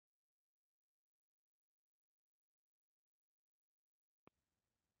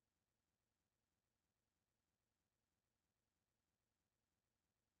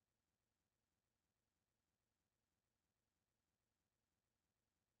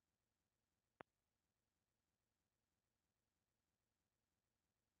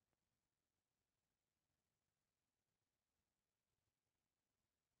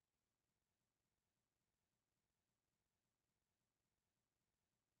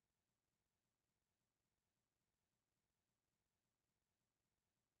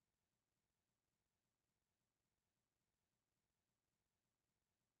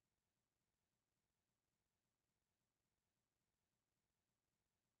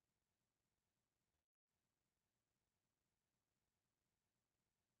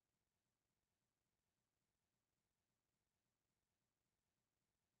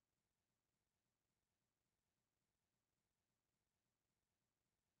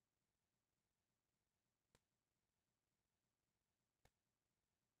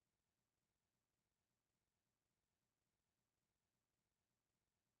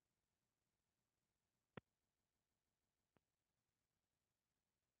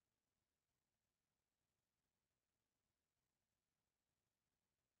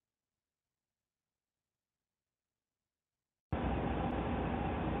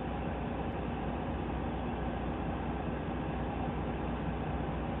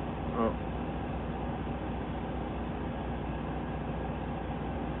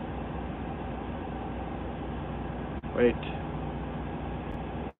Wait.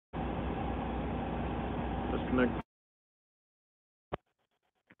 Disconnect.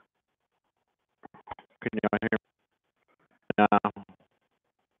 Can y'all hear me now?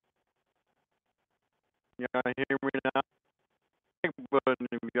 Y'all hear me now? Big button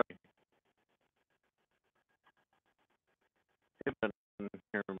if y'all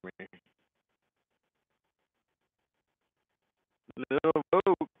hear me. Little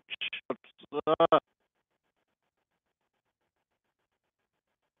boat, what's up?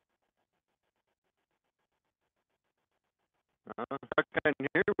 I can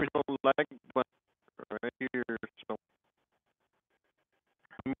hear me, so like button right here. So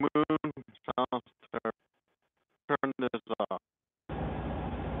moon sounds turn this off.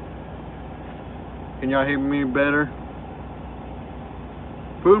 Can y'all hear me better?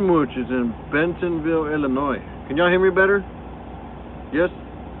 Food Mooch is in Bentonville, Illinois. Can y'all hear me better? Yes?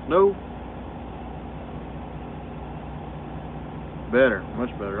 No? Better,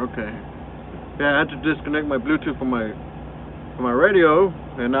 much better. Okay. Yeah, I had to disconnect my Bluetooth from my radio,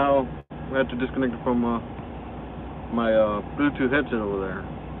 and now I had to disconnect it from my Bluetooth headset over there.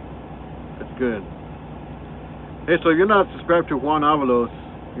 That's good. Hey, so you're not subscribed to Juan Avalos,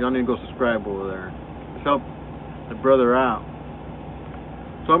 y'all need to go subscribe over there. Let's help the brother out.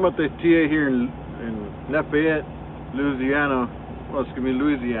 So I'm at the TA here in Lafayette, Louisiana. Well, excuse me,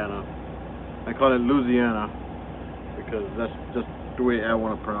 Louisiana. I call it Louisiana because that's just the way I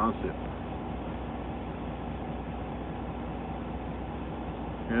want to pronounce it.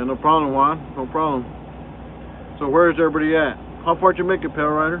 Yeah, no problem, Juan. No problem. So where is everybody at? How far did you make it, Pale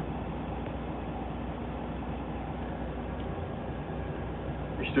Rider?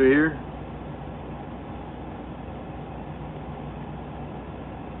 You still here?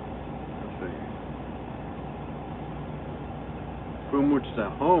 Let's see. Fumuch is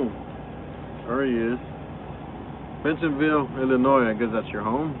at home. There he is. Bentonville, Illinois. I guess that's your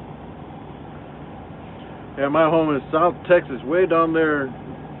home. Yeah, my home is South Texas, way down there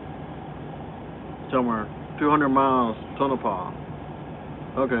somewhere. 200 miles, Tonopah.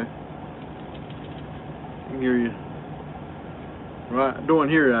 Okay. I can hear you. Right, don't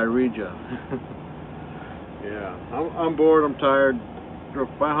hear you, I read you. Yeah, I'm bored, I'm tired. Drove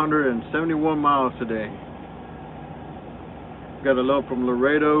 571 miles today. Got a load from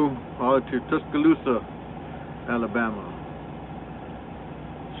Laredo all to Tuscaloosa, Alabama.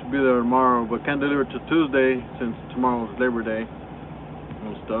 Should be there tomorrow, but can't deliver till Tuesday since tomorrow's Labor Day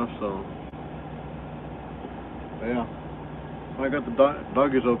and stuff, so. Yeah. I got the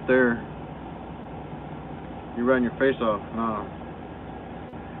doggies up there. You ran your face off. No.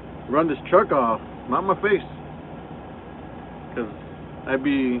 Run this truck off, not my face. Cause I'd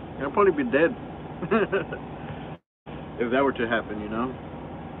probably be dead. If that were to happen, you know.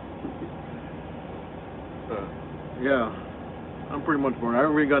 Yeah. I'm pretty much bored. I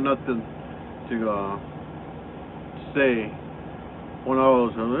don't really got nothing to say. One of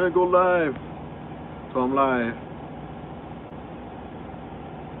those, hey, go live. So I'm live.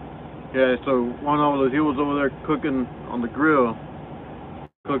 Yeah, so one of those, he was over there cooking on the grill,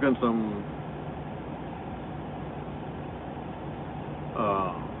 cooking some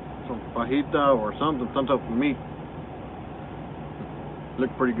fajita or something, some type of meat.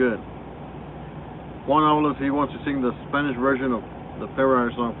 Looked pretty good. Juan Avalos, he wants to sing the Spanish version of the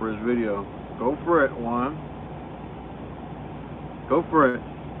Ferrari song for his video. Go for it, Juan. Go for it.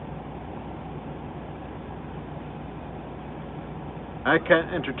 I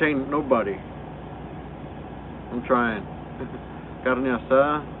can't entertain nobody. I'm trying. Carne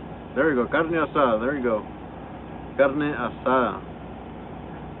asada. There you go. Carne asada. There you go. Carne asada.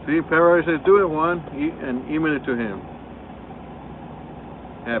 See, Ferrari says do it, Juan, and email it to him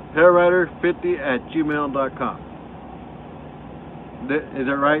at perrider50@gmail.com. Is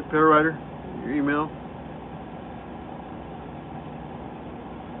that right, Perrider? Your email?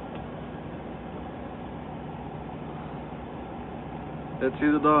 Let's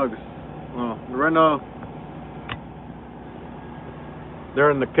see the dogs. Well, right now they're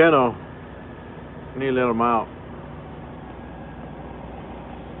in the kennel. I need to let them out.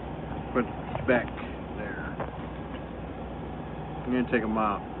 But back there. I need to take them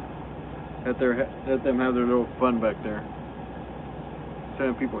out. Let them have their little fun back there.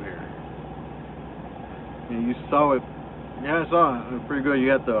 7 people here. And you saw it. Yeah, I saw it. It was pretty good. You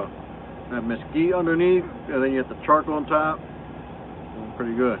had that mesquite underneath, and then you had the charcoal on top.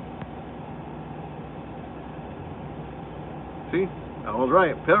 Pretty good. See? I was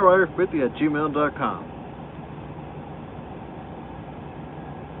right. Perrider50@gmail.com.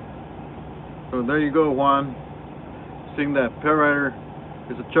 So there you go, Juan. Sing that. Perrider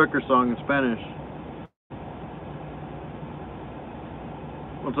is a trucker song in Spanish.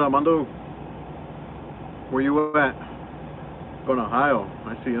 What's up, Mando? Where you at? Going to Ohio.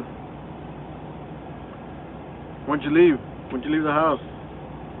 I see you. When'd you leave? When'd you leave the house?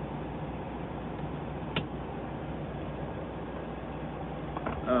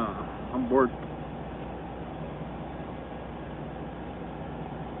 I'm bored.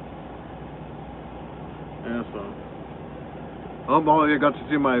 Yeah, so. I hope all of you got to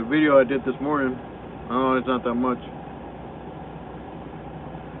see my video I did this morning. Oh, it's not that much.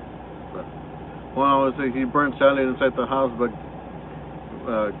 But, well, I was saying he burned Sally inside the house, but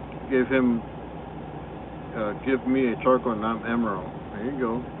give me a charcoal and I'm emerald. There you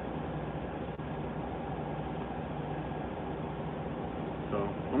go. So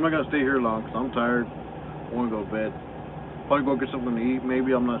I'm not gonna stay here long because I'm tired. I want to go to bed. Probably go get something to eat.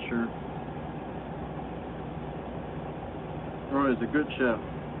 Maybe, I'm not sure. Roy is a good chef.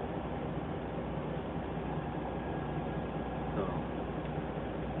 So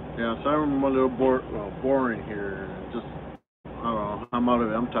yeah, sorry I'm a little boring here. Just I don't know. I'm out of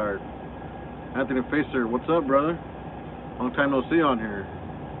it. I'm tired. Anthony Facer, what's up, brother? Long time no see on here.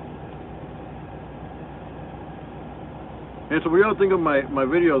 Hey, so what y'all think of my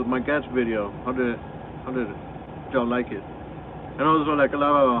video, my Gats video? How did y'all like it? I know there's like a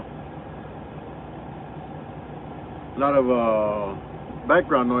lot of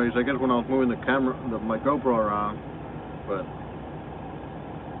background noise, I guess, when I was moving the camera, my GoPro around, but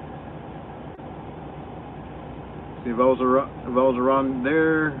see if I was around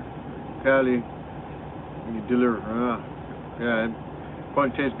there, Cali, and you deliver, yeah, it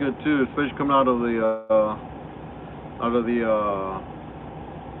probably tastes good too, especially coming out of the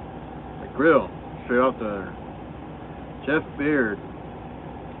grill, straight off there. Jeff Beard,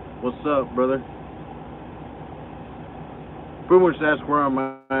 what's up, brother? Pretty much asked where I'm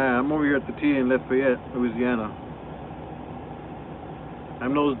at. I'm over here at the T in Lafayette, Louisiana.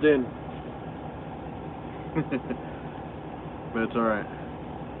 I'm nosed in. But it's alright.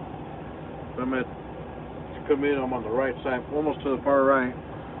 I'm at to come in, I'm on the right side, almost to the far right.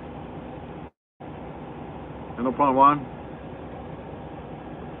 And no problem, Juan.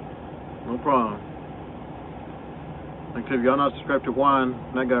 No problem. Like I said, if y'all not subscribed to Juan,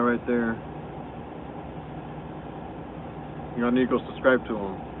 that guy right there, y'all need to go subscribe to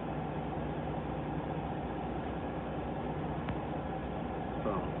him.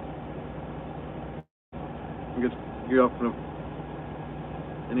 So, get off the.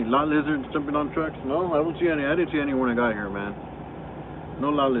 Any lot lizards jumping on trucks? No, I don't see any. I didn't see any when I got here, man. No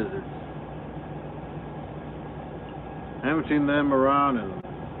lot lizards. I haven't seen them around in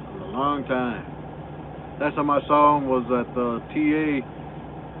a long time. Last time I saw them was at the TA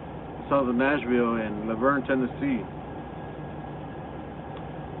south of Nashville in Laverne, Tennessee.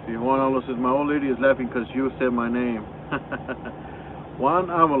 See, Juan Avalos says, my old lady is laughing because you said my name. Juan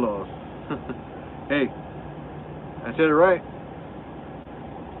Avalos. Hey, I said it right.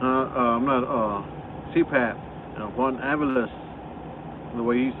 I'm not CPAP. Juan Avalos, the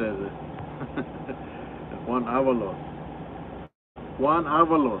way he says it. Juan Avalos. Juan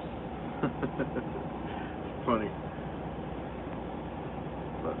Avalos. Funny.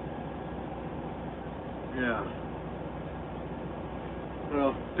 But, yeah.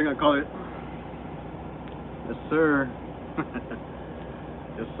 Well, I think I call it. Yes, sir.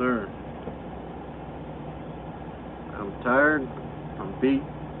 Yes, sir. I'm tired. I'm beat.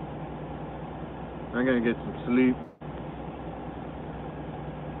 I'm gonna get some sleep.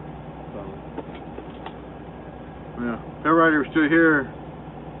 So, yeah. Everybody, we're still here.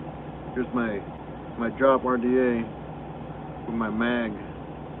 Here's my drop RDA with my mag.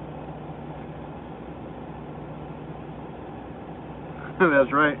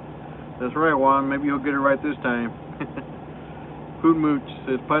 That's right. That's right, Juan. Maybe you'll get it right this time. Food Mooch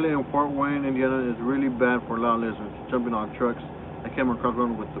says pilot in Fort Wayne, Indiana is really bad for lot lizards jumping on trucks. I came across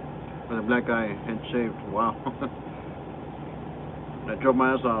one with a black guy and shaved. Wow. I drove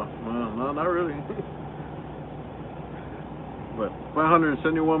my ass off. Well, no, not really. But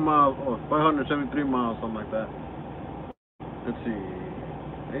 571 miles, or 573 miles, something like that. Let's see.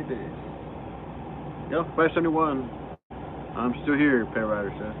 8 days. Yeah, 571. I'm still here, Pet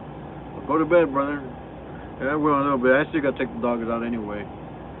Rider says. Well, go to bed, brother. Yeah, I will in a little bit. I still gotta take the dogs out anyway.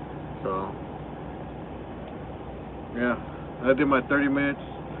 So, yeah. I did my 30 minutes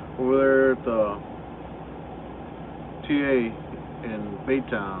over there at the TA in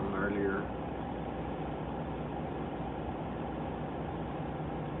Baytown earlier.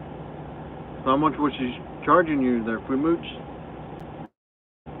 So how much was she charging you there, Food Mooch?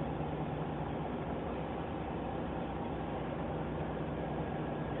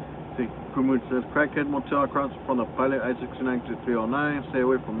 see. Kumut says, Crackhead Motel across from the Pilot I-69 to 309. Stay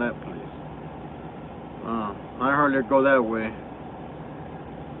away from that place. I hardly go that way.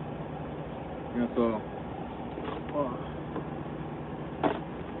 Yeah, so.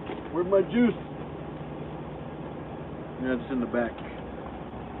 Where's my juice? Yeah, it's in the back.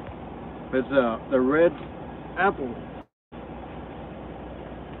 It's the red apple.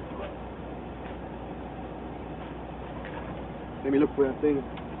 Let me look for that thing.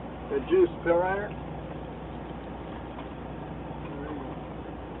 That juice, pill rider.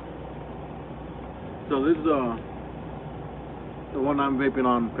 So this is the one I'm vaping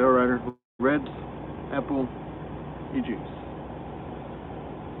on, pill rider. Red apple e-juice.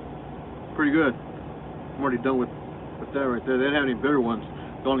 Pretty good. I'm already done with that right there. They didn't have any bitter ones.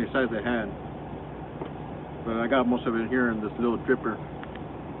 The only size they had. But I got most of it here in this little dripper.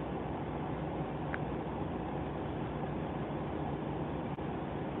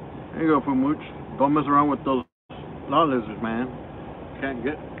 There you go, Pumooch. Don't mess around with those law lizards, man. Can't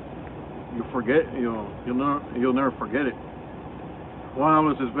get. You forget. You'll never forget it. Juan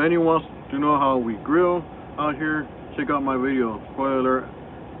Avalos, if anyone wants to know how we grill out here, check out my video. Spoiler: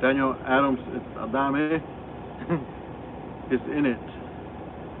 Daniel Adams is Adame. Is in it.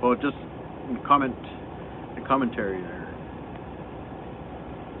 Well, just commentary there.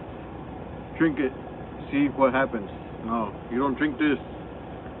 Drink it. See what happens. No, you don't drink this.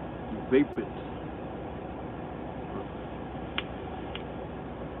 You vape it.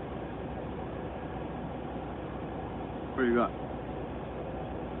 What do you got? I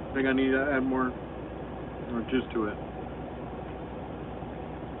think I need to add more juice to it.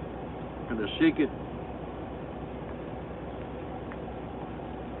 And to shake it.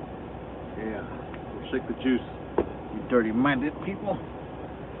 Yeah, we'll shake the juice. You dirty-minded people.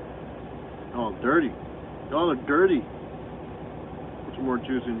 Oh, dirty. Y'all are dirty. Put some more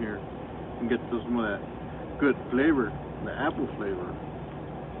juice in here and get some of that good flavor, the apple flavor.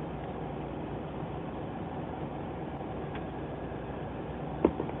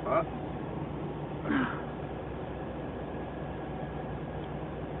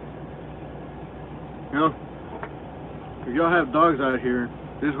 You know, if y'all have dogs out here,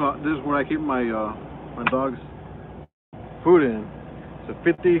 this is where I keep my my dog's food in. It's a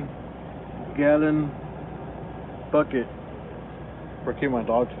 50-gallon bucket for keeping my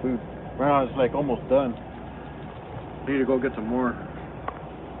dog's food. Right now it's like almost done. Need to go get some more.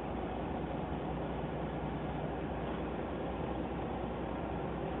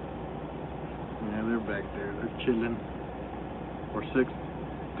 Yeah, they're back there. They're chilling. Or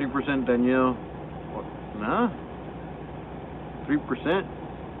 3% Danielle. Nah. 3%.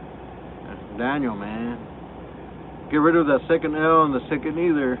 That's Daniel, man. Get rid of that second L and the second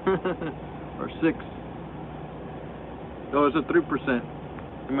either. Or 6. Oh, it's a 3%.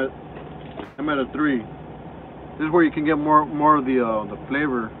 I'm at a 3. This is where you can get more of the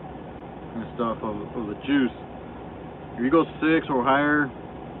flavor and stuff of the juice. If you go 6 or higher,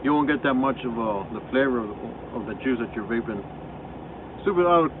 you won't get that much of the flavor of the juice that you're vaping. Stupid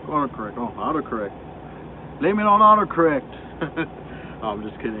autocorrect. Oh, autocorrect. Blame it on autocorrect. Oh, I'm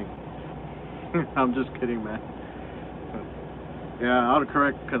just kidding. I'm just kidding, man. Yeah,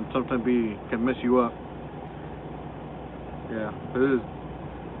 autocorrect can sometimes can mess you up. Yeah, it is.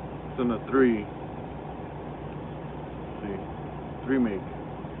 It's in a 3. Let's see, 3 meg.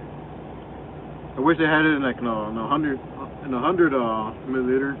 I wish they had it in like in a 100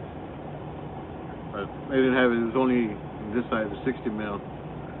 milliliter, but they didn't have it. It was only on this side, the 60 mil.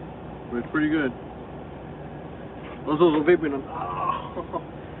 But it's pretty good. Also, vaping on. Oh,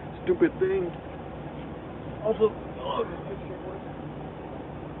 stupid thing. Also, oh,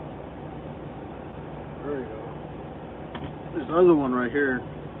 there you go. This other one right here,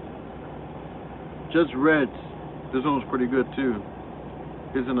 just Reds. This one's pretty good too.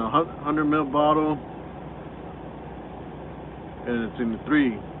 It's in a 100 ml bottle, and it's in the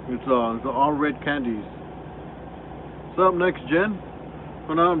 3. It's all red candies. What's up, Next Gen? What's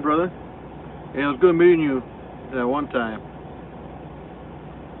going on, brother? Yeah, it was good meeting you that one time.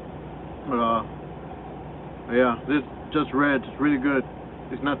 But yeah, this just Reds. It's really good.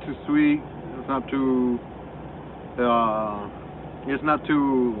 It's not too sweet. It's not too. It's not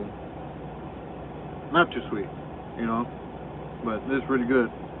too sweet, you know. But this is really good.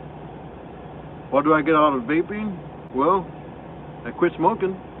 What do I get out of vaping? Well, I quit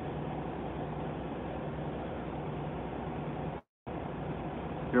smoking.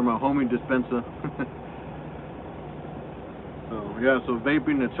 You're my homie dispenser. So yeah, so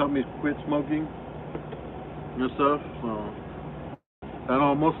vaping, it's helped me quit smoking and stuff. So I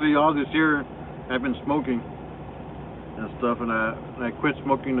know mostly all this year I've been smoking. and stuff, and I quit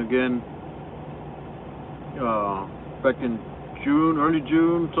smoking again back in June, early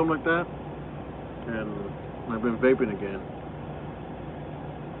June, something like that, and I've been vaping again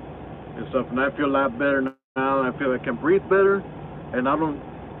and stuff, and I feel a lot better now, and I feel I can breathe better, and I don't,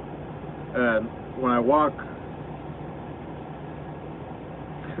 and when I walk,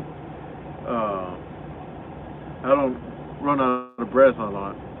 I don't run out of breath a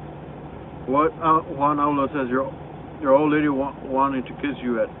lot. What Juan Avalos says, your old lady wanting to kiss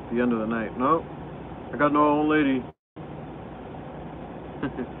you at the end of the night. No, I got no old lady.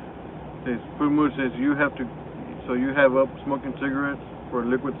 Says Food Mood says you have to, so you have up smoking cigarettes for a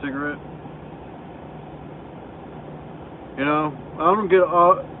liquid cigarette. You know, I don't get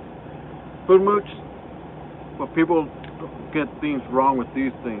all Food Mooch, but people get things wrong with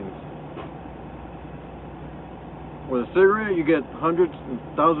these things. With a cigarette, you get hundreds and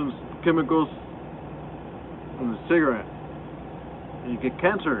thousands of chemicals from the cigarette, and you get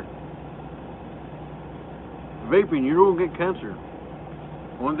cancer. Vaping, you don't get cancer.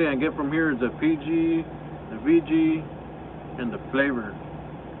 One thing I get from here is the PG, the VG, and the flavor,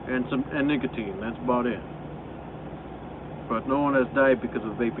 and nicotine. That's about it. But no one has died because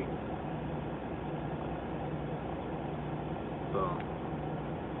of vaping. So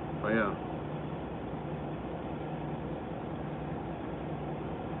yeah.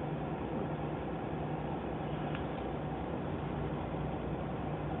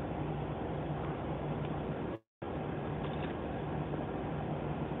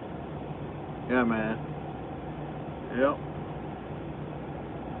 Yeah, man. Yep.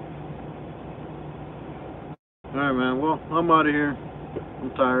 Alright, man. Well, I'm out of here.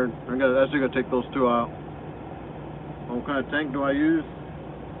 I'm tired. I still gotta take those two out. What kind of tank do I use?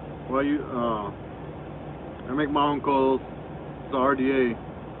 Well, I make my own coils. The RDA.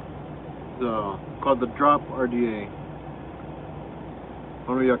 It's called the Drop RDA. I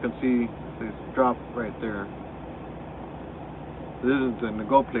don't know if y'all can see this drop right there. This isn't the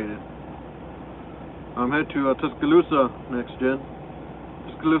gold plated. I'm headed to Tuscaloosa next gen.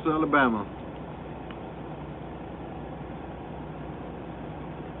 Tuscaloosa, Alabama.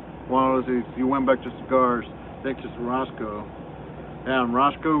 One of those, you went back to cigars. Texas Roscoe. Damn,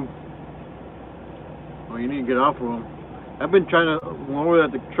 Roscoe. Well, you need to get off of him. I've been trying to, when we were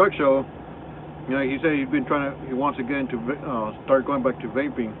at the truck show, you know, he said he wants to get into, start going back to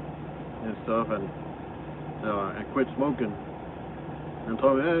vaping and stuff, and quit smoking. And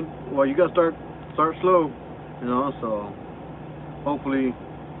told me, well, you gotta start slow, you know, so hopefully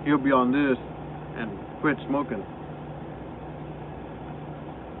he'll be on this and quit smoking.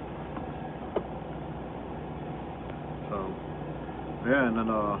 So yeah, and then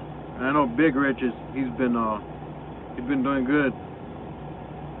I know Big Rich he's been doing good.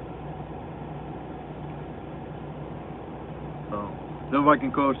 So the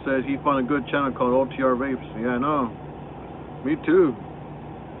Viking coach says he found a good channel called OTR Vapes. Yeah, I know. Me too.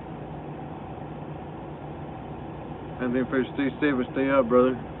 And then for stay safe and stay up,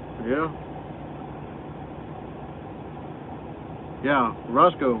 brother. Yeah. Yeah,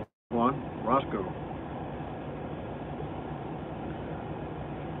 Roscoe, Juan. Roscoe.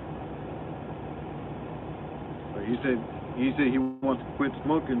 But he said he wants to quit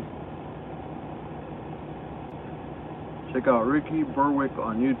smoking. Check out Ricky Berwick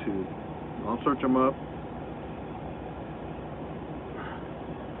on YouTube. I'll search him up.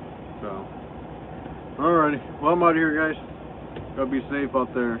 So, alrighty. Well, I'm out of here, guys. Gotta be safe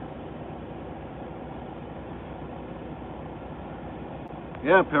out there.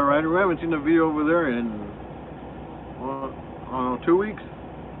 Yeah, Pale Rider. We haven't seen a video over there in 2 weeks,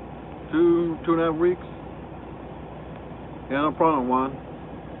 two and a half weeks. Yeah, no problem, Juan.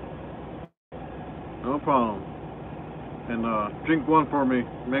 No problem. And drink one for me,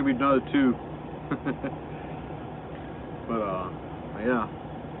 maybe another two. But yeah.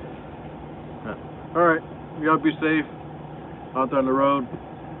 All right, you gotta be safe out there on the road.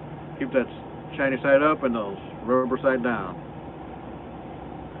 Keep that shiny side up and those rubber side down.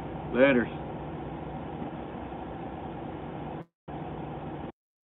 Laters.